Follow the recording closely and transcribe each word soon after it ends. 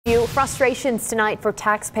Frustrations tonight for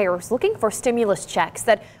taxpayers looking for stimulus checks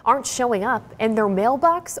that aren't showing up in their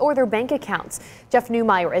mailbox or their bank accounts. Jeff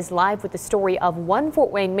Newmeyer is live with the story of one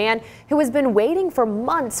Fort Wayne man who has been waiting for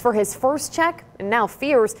months for his first check and now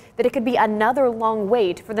fears that it could be another long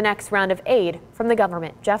wait for the next round of aid from the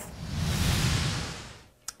government. Jeff?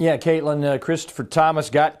 Yeah, Caitlin, Christopher Thomas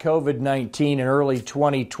got COVID-19 in early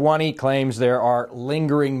 2020, claims there are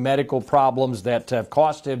lingering medical problems that have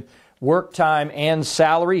cost him work time and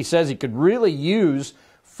salary. He says he could really use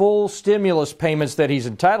full stimulus payments that he's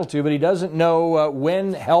entitled to, but he doesn't know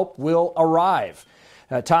when help will arrive.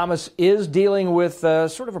 Thomas is dealing with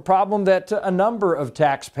sort of a problem that a number of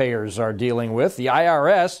taxpayers are dealing with. The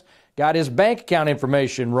IRS got his bank account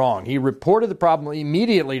information wrong. He reported the problem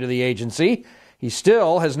immediately to the agency. He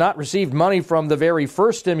still has not received money from the very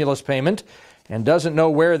first stimulus payment and doesn't know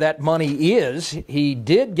where that money is. He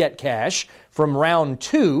did get cash from round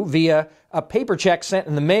 2 via a paper check sent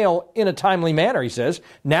in the mail in a timely manner, he says.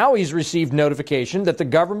 Now he's received notification that the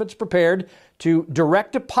government's prepared to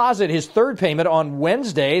direct deposit his third payment on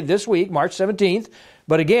Wednesday this week, March 17th.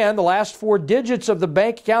 But again, the last 4 digits of the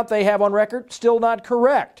bank account they have on record, still not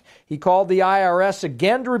correct. He called the IRS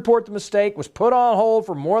again to report the mistake, was put on hold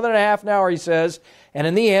for more than a half an hour, he says, and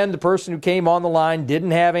in the end, the person who came on the line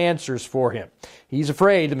didn't have answers for him. He's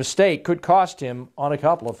afraid the mistake could cost him on a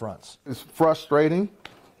couple of fronts. It's frustrating.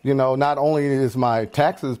 You know, not only is my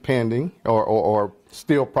taxes pending or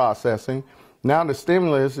still processing, now the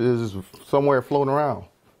stimulus is somewhere floating around.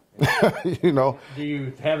 You know. Do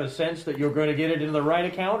you have a sense that you're going to get it in the right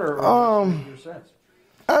account, or your sense?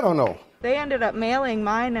 I don't know. They ended up mailing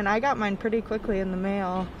mine, and I got mine pretty quickly in the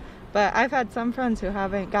mail. But I've had some friends who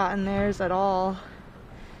haven't gotten theirs at all,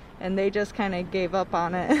 and they just kind of gave up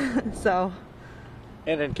on it. So.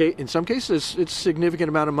 And in some cases, it's a significant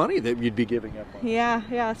amount of money that you'd be giving up on.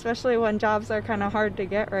 Yeah, especially when jobs are kind of hard to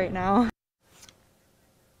get right now.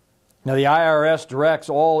 Now, the IRS directs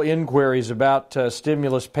all inquiries about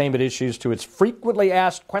stimulus payment issues to its frequently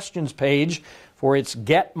asked questions page for its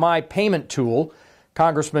Get My Payment tool.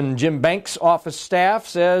 Congressman Jim Banks' office staff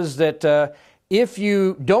says that if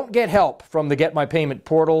you don't get help from the Get My Payment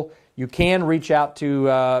portal, you can reach out to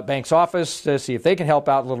Banks' office to see if they can help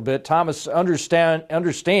out a little bit. Thomas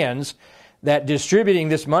understands that distributing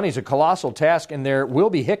this money is a colossal task and there will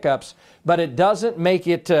be hiccups, but it doesn't make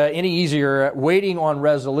it any easier waiting on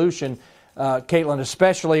resolution, Caitlin,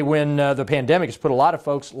 especially when the pandemic has put a lot of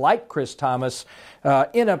folks like Chris Thomas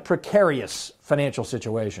in a precarious financial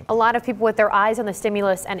situation. A lot of people with their eyes on the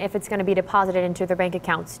stimulus and if it's going to be deposited into their bank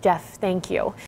accounts. Jeff, thank you.